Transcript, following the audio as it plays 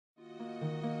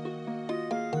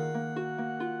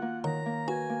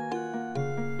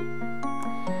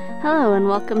Hello and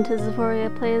welcome to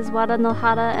Xephoria Plays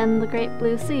Wadanohara and the Great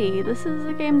Blue Sea. This is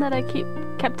a game that I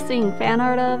kept seeing fan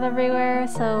art of everywhere,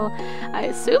 so I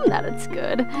assume that it's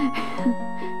good.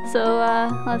 So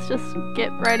let's just get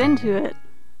right into it.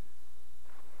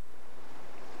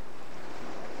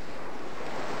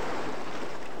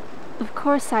 Of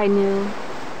course I knew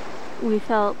we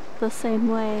felt the same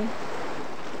way.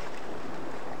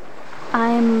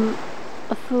 I'm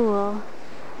a fool.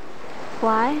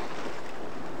 Why?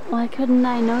 Why couldn't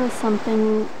I notice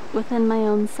something within my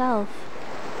own self?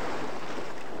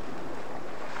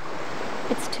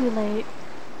 It's too late.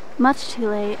 Much too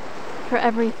late for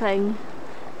everything.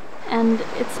 And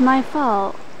it's my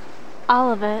fault.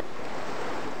 All of it.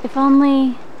 If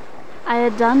only I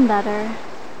had done better.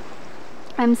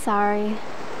 I'm sorry.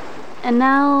 And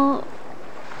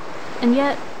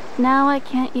yet now I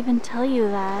can't even tell you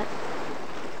that.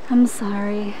 I'm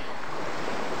sorry.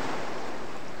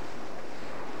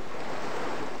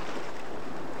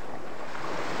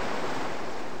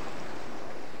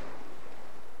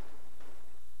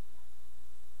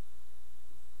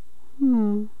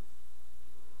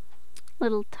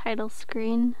 Little title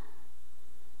screen.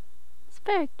 It's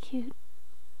very cute.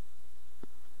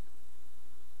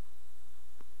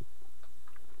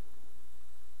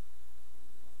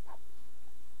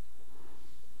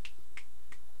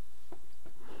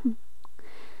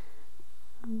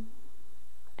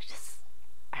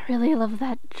 I really love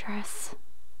that dress.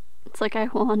 It's like I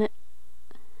want it.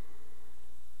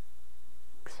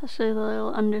 Especially the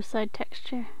little underside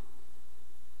texture.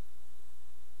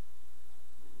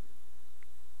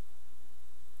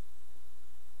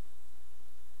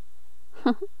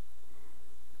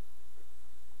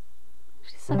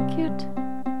 She's so cute.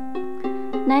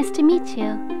 Nice to meet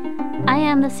you. I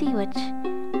am the Sea Witch.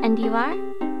 And you are?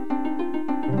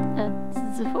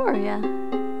 Xephoria.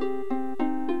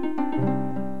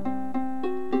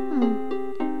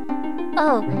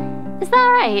 Oh, is that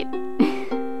right?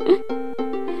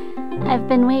 I've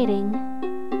been waiting.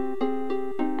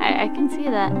 I can see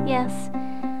that, yes.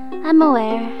 I'm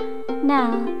aware.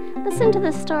 Now, listen to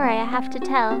the story I have to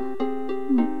tell.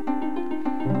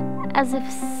 As if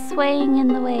swaying in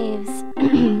the waves.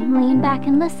 Lean back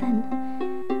and listen.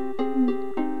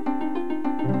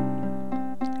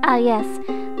 Ah yes,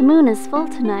 the moon is full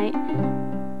tonight.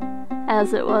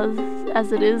 As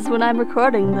it is when I'm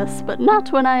recording this, but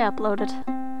not when I upload it.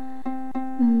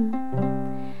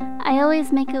 I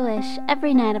always make a wish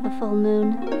every night of a full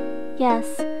moon.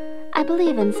 Yes, I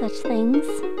believe in such things.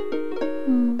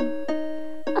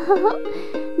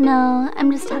 No,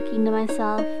 I'm just talking to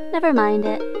myself. Never mind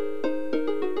it.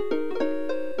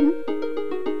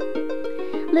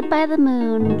 Lit by the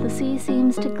moon, the sea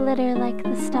seems to glitter like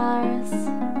the stars.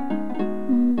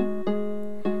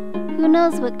 Who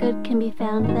knows what good can be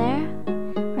found there?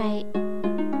 Right.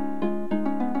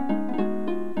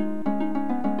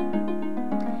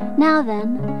 Now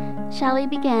then, shall we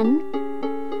begin?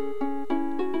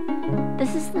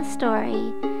 This is the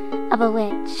story of a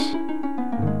witch.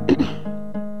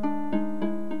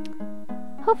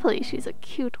 Hopefully she's a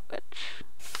cute witch.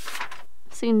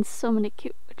 I've seen so many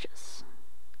cute witches.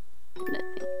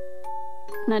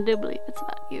 And I do believe it's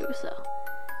about you, so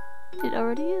it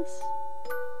already is.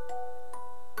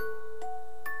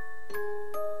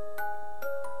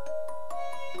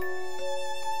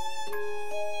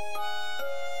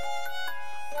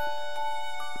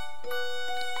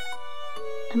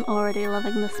 I'm already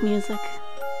loving this music.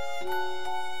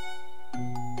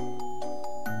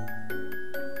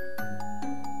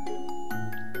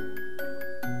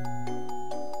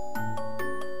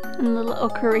 And little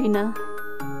ocarina.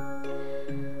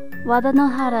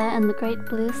 Wadanohara and the Great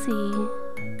Blue Sea.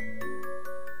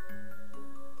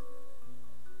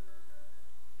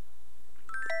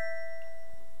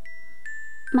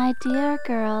 My dear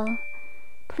girl,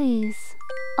 please,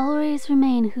 always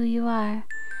remain who you are.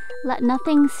 Let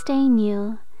nothing stain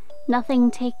you, nothing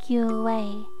take you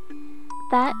away.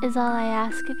 That is all I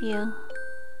ask of you.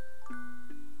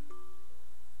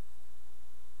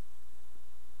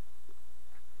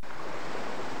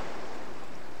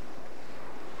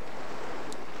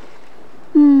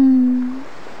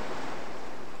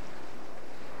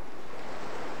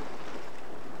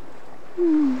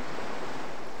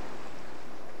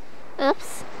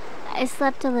 Oops, I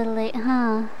slept a little late,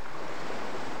 huh?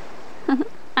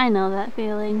 I know that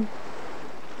feeling.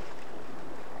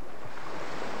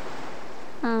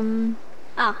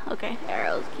 Okay,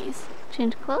 arrows, keys.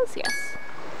 Change clothes? Yes.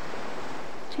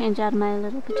 Change out of my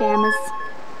little pajamas.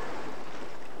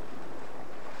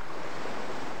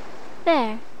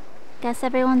 There. Guess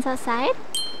everyone's outside?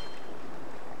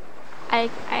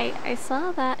 I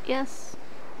saw that, yes.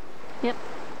 Yep.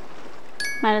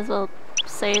 Might as well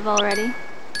save already.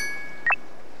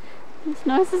 These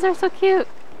noises are so cute.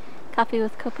 Coffee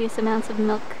with copious amounts of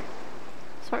milk.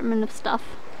 Assortment of stuff.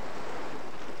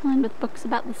 Lined with books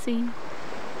about the sea.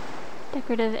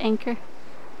 Decorative anchor.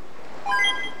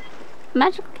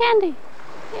 Magical candy!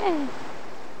 Yay!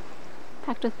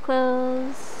 Packed with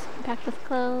clothes. Packed with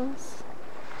clothes.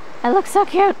 I look so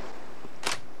cute!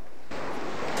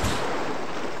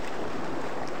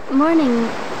 Morning,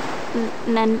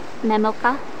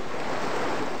 Memoka.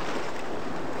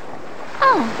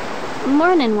 Oh,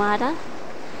 morning, Wada.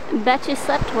 Bet you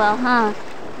slept well, huh?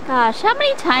 Gosh, how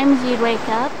many times you'd wake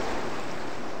up?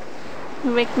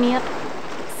 You wake me up?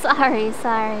 Sorry.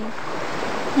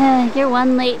 You're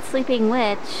one late sleeping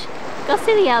witch. Go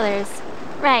see the others.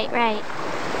 Right.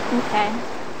 Okay.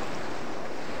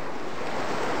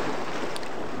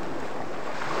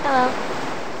 Hello.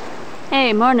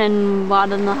 Hey, morning,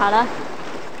 Wadanohara.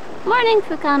 Morning,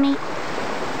 Fukami.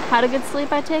 Had a good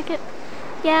sleep, I take it?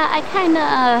 Yeah, I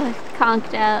kinda,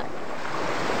 conked out.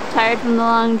 Tired from the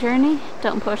long journey?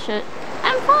 Don't push it.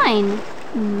 I'm fine.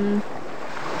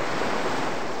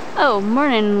 Oh,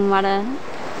 morning,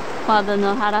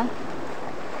 Wadanohara.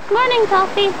 Morning,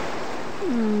 Coffee.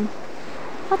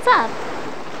 What's up?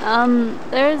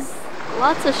 There's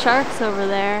lots of sharks over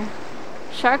there.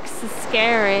 Sharks is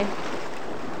scary.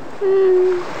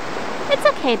 It's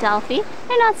okay, Dolphy.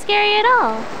 They're not scary at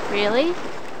all. Really?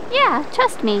 Yeah,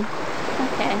 trust me.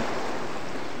 Okay.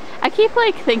 I keep,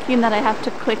 like, thinking that I have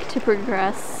to click to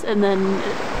progress, and then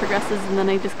it progresses, and then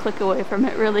I just click away from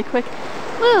it really quick.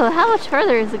 Woo, how much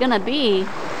further is it gonna be?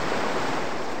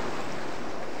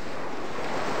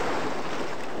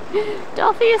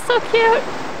 Dolphy is so cute!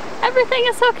 Everything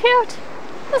is so cute!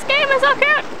 This game is so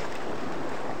cute!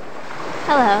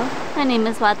 Hello, my name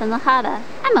is Wadanohara.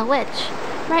 I'm a witch.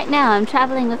 Right now I'm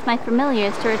traveling with my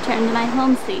familiars to return to my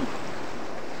home sea.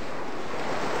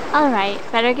 Alright,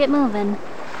 better get moving.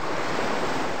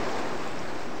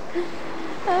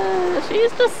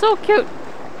 She's just so cute.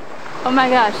 Oh my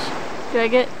gosh. Do I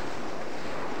get...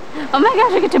 Oh my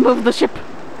gosh, I get to move the ship.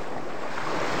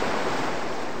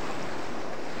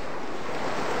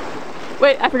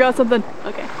 Wait, I forgot something.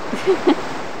 Okay.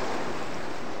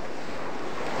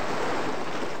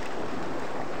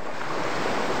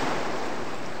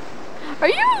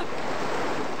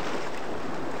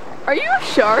 Are you a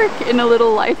shark in a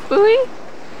little life buoy?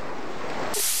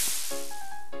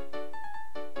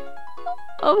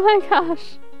 Oh my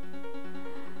gosh.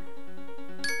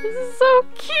 This is so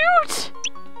cute!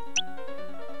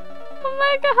 Oh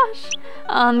my gosh.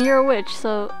 You're a witch,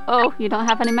 so... Oh, you don't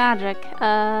have any magic.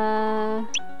 That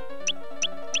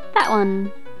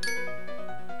one.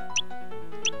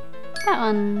 That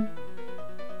one.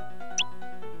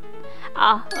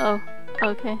 Ah, oh,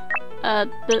 okay.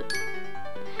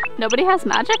 Nobody has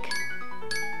magic?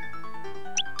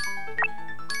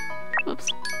 Oops.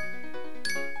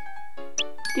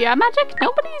 Do you have magic?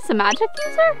 Nobody's a magic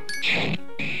user?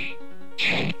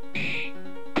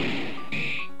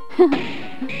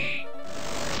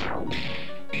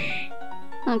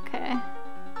 Okay.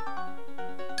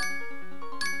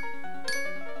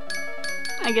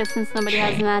 I guess since nobody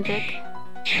has magic.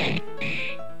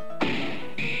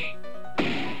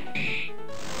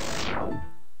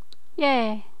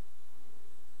 Yay.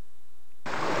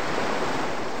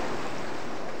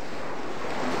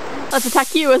 Let's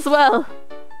attack you as well!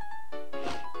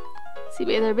 See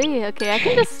where there be. Okay, I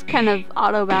can just kind of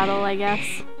auto battle, I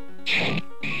guess.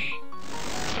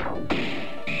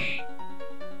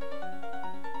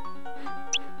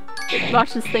 It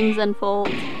watches things unfold.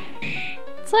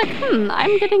 It's like,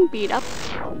 I'm getting beat up.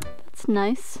 That's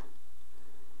nice.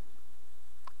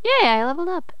 Yay, I leveled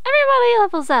up. Everybody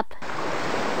levels up!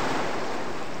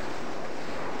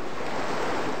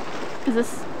 Is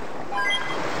this...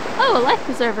 Oh, a life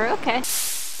preserver, okay.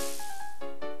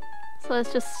 So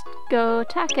let's just go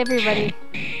attack everybody.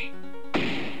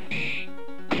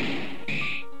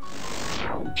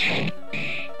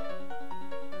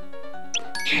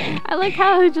 I like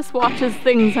how it just watches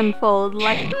things unfold,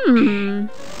 like,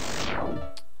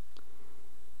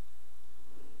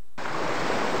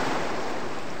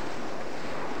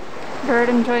 Bird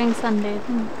enjoying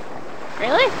sunbathing.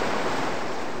 Really?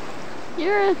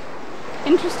 You're an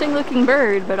interesting looking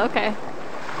bird, but okay.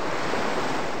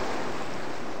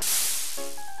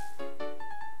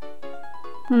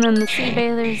 And then the sea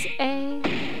bathers A.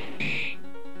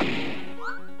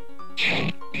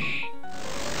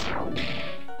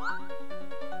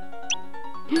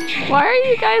 Why are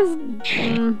you guys...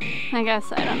 I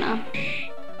guess, I don't know.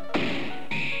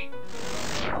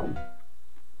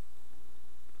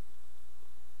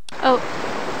 Oh.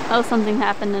 Oh, something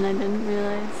happened and I didn't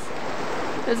realize.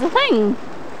 There's a thing!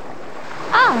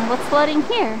 Ah, what's floating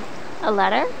here? A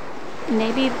letter?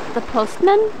 Maybe the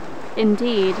postman?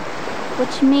 Indeed.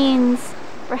 Which means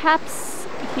perhaps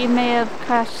he may have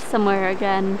crashed somewhere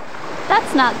again.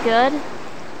 That's not good.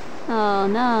 Oh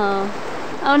no.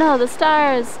 Oh no, the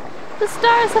stars! The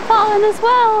stars have fallen as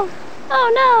well!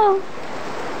 Oh no!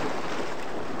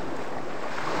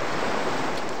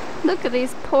 Look at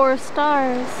these poor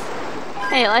stars.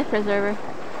 Hey, life preserver.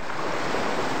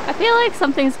 I feel like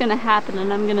something's gonna happen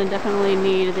and I'm gonna definitely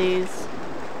need these.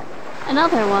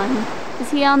 Another one.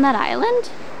 Is he on that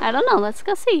island? I don't know, let's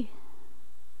go see.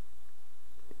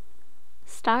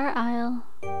 Star Isle.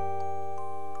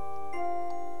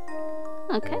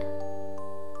 Okay.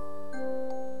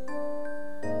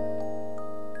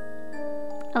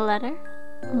 A letter?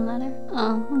 A letter?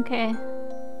 Oh, okay.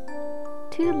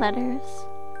 2 letters.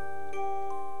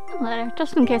 A letter,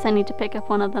 just in case I need to pick up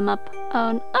one of them up.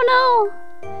 Oh no!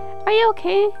 Are you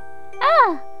okay?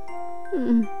 Ah!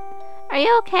 Are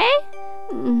you okay?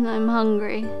 I'm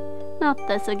hungry. Not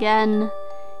this again.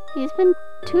 He's been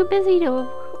too busy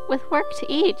with work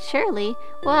to eat, surely.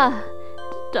 Wah!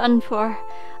 Done for.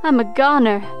 I'm a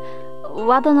goner.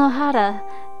 Wadanohara.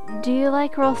 Do you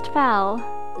like roast fowl?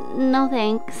 No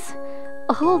thanks.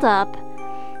 Hold up.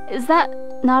 Is that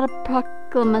not a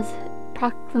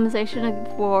proclamation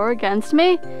of war against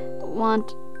me?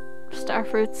 Want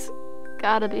starfruits?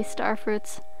 Gotta be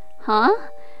starfruits. Huh?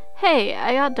 Hey,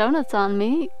 I got donuts on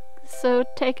me, so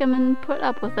take 'em and put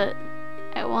up with it.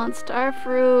 I want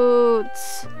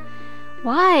starfruits.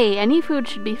 Why? Any food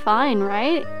should be fine,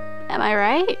 right? Am I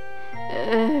right?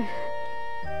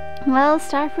 Well,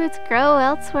 starfruits grow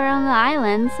elsewhere on the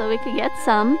island, so we could get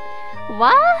some.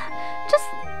 What?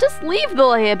 Just leave the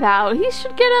layabout. He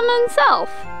should get them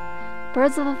himself.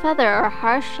 Birds of a feather are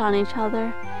harsh on each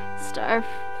other.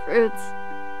 Starfruits.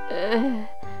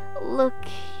 Look,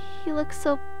 he looks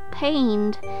so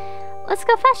pained. Let's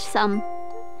go fetch some.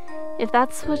 If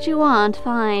that's what you want,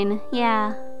 fine.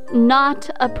 Yeah. Not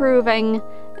approving.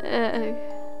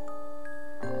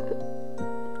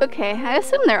 Okay, I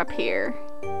assume they're up here.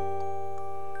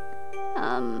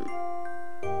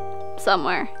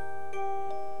 Somewhere.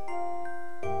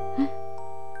 I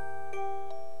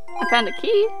found a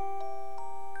key.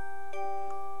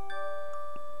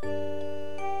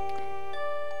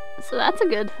 So that's a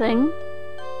good thing.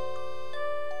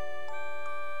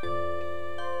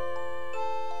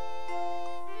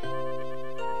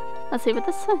 Let's see what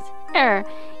this says. Error.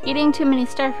 Eating too many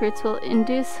starfruits will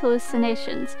induce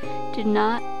hallucinations. Do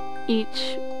not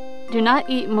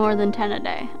eat more than 10 a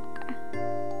day. Okay.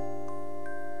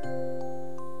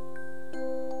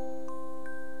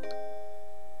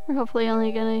 We're hopefully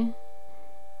only gonna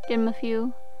get him a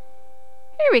few.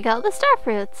 Here we go, the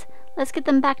starfruits. Let's get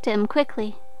them back to him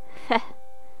quickly.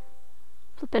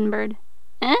 Flippin' bird.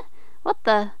 Eh? What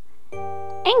the?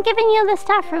 Ain't giving you the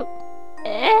starfruit.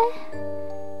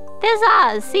 There's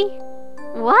Oz, see?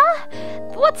 What?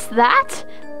 What's that?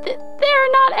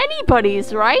 They're not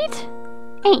anybody's, right?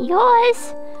 Ain't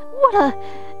yours.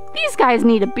 These guys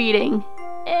need a beating.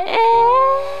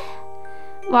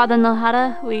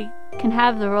 Wadanohara, we can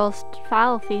have the roast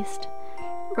fowl feast.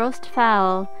 Roast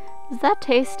fowl. Is that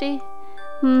tasty?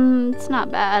 It's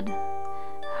not bad.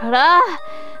 Hurrah!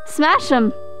 Smash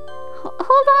 'em!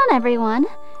 Hold on, everyone.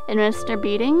 Administer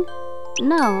beating?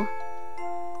 No.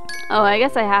 Oh, I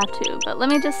guess I have to, but let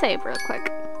me just save real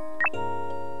quick.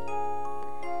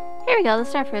 Here we go, the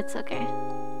starfruits, okay.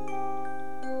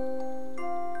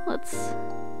 Let's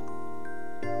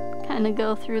kind of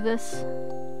go through this.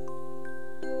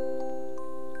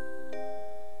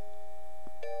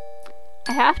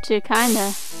 I have to,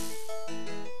 kinda.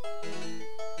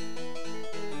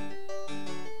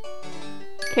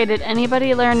 Okay, did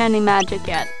anybody learn any magic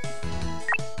yet?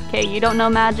 Okay, you don't know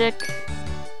magic.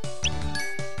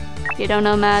 You don't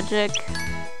know magic.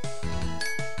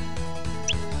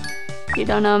 You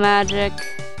don't know magic.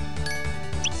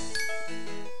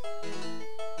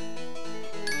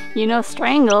 You know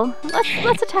strangle.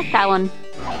 Let's attack that one.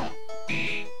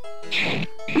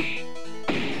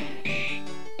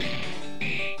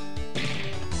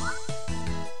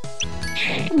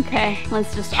 Okay,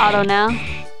 let's just auto now.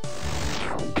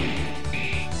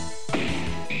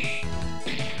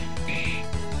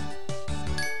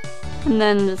 And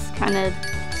then just kind of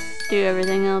do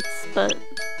everything else but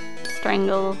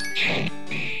strangle.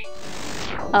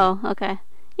 Oh, okay.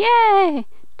 Yay!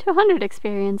 200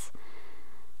 experience.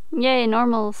 Yay,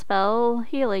 normal spell,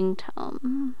 healing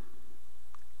tome.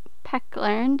 Peck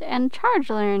learned and charge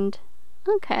learned.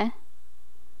 Okay.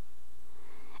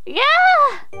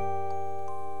 Yeah!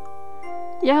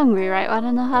 You're hungry, right,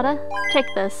 Wadanohara? Take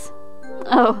this.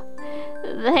 Oh,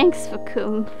 thanks,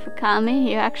 Fukami.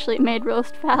 You actually made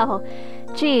roast fowl.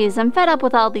 Jeez, I'm fed up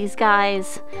with all these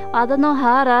guys.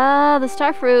 Wadanohara, the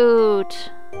starfruit.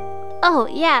 Oh,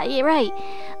 yeah, you're right.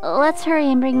 Let's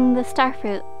hurry and bring the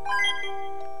starfruit.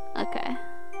 Okay.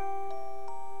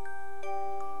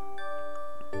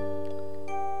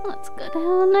 That's good.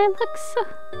 And I look so...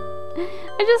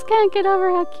 I just can't get over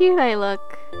how cute I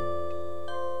look.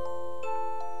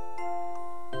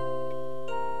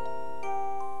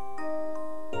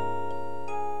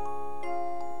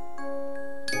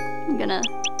 I'm gonna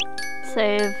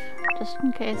save just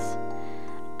in case.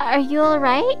 Are you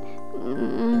alright?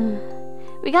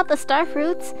 We got the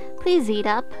starfruits. Please eat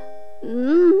up.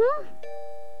 Mm-hmm.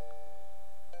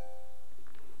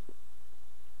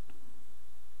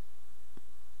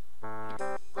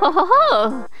 Ho ho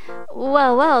ho!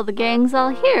 Well, well, the gang's all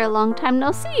here. Long time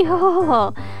no see. Ho ho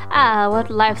ho! Ah, what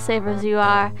lifesavers you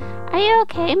are. Are you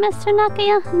okay, Mr.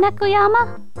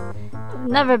 Nekuyama?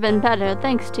 Never been better,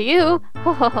 thanks to you.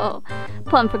 Ho ho ho!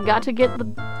 Plum forgot to get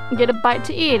a bite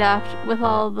to eat with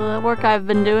all the work I've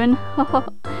been doing. Ho ho!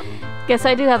 Guess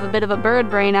I do have a bit of a bird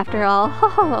brain after all. Ho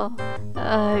ho!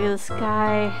 Ugh, this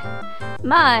guy.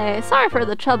 My, sorry for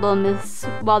the trouble, Miss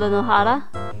Wadanohara.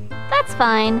 That's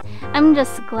fine. I'm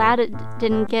just glad it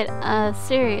didn't get a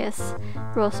serious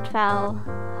roast fowl.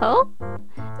 Oh?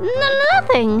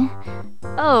 Nothing!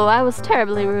 Oh, I was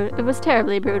terribly rude. It was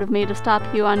terribly rude of me to stop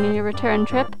you on your return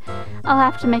trip. I'll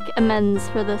have to make amends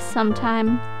for this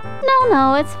sometime.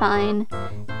 No, it's fine.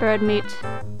 Bird meat.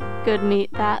 Good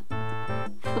meat, that.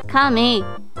 Fukami!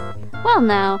 Well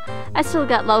now, I still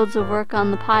got loads of work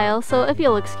on the pile, so if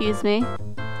you'll excuse me.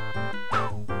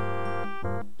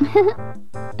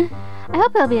 I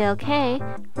hope he'll be okay.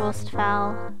 Roast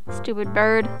fowl. Stupid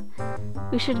bird.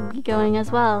 We should be going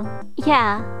as well.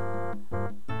 Yeah.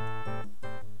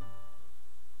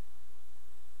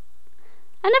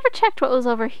 I never checked what was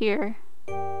over here.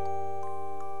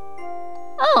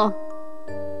 Oh!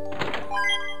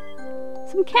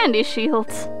 Some candy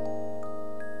shields.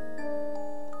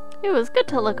 It was good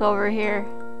to look over here.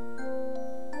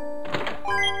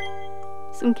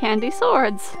 Some candy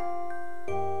swords.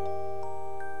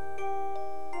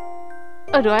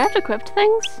 Oh, do I have to equip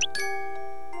things?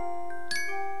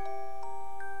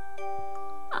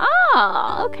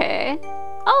 Ah, okay.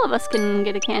 All of us can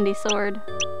get a candy sword.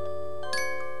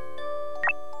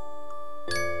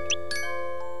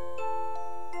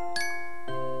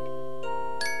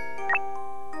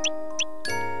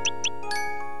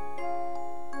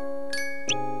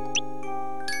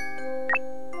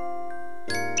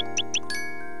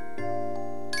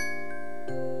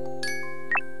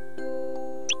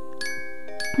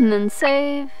 And then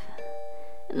save,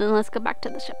 and then let's go back to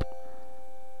the ship.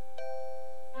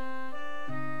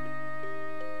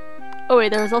 Oh wait,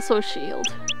 there was also a shield.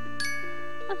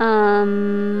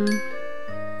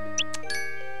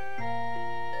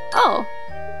 Oh,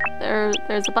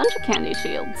 there's a bunch of candy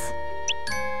shields.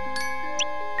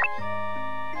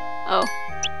 Oh.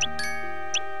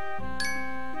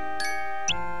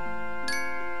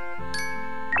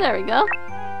 There we go.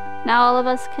 Now all of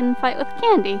us can fight with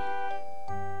candy.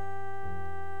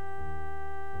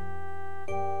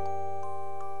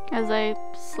 As I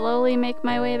slowly make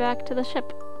my way back to the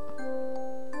ship.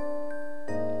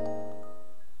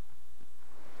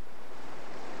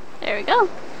 There we go.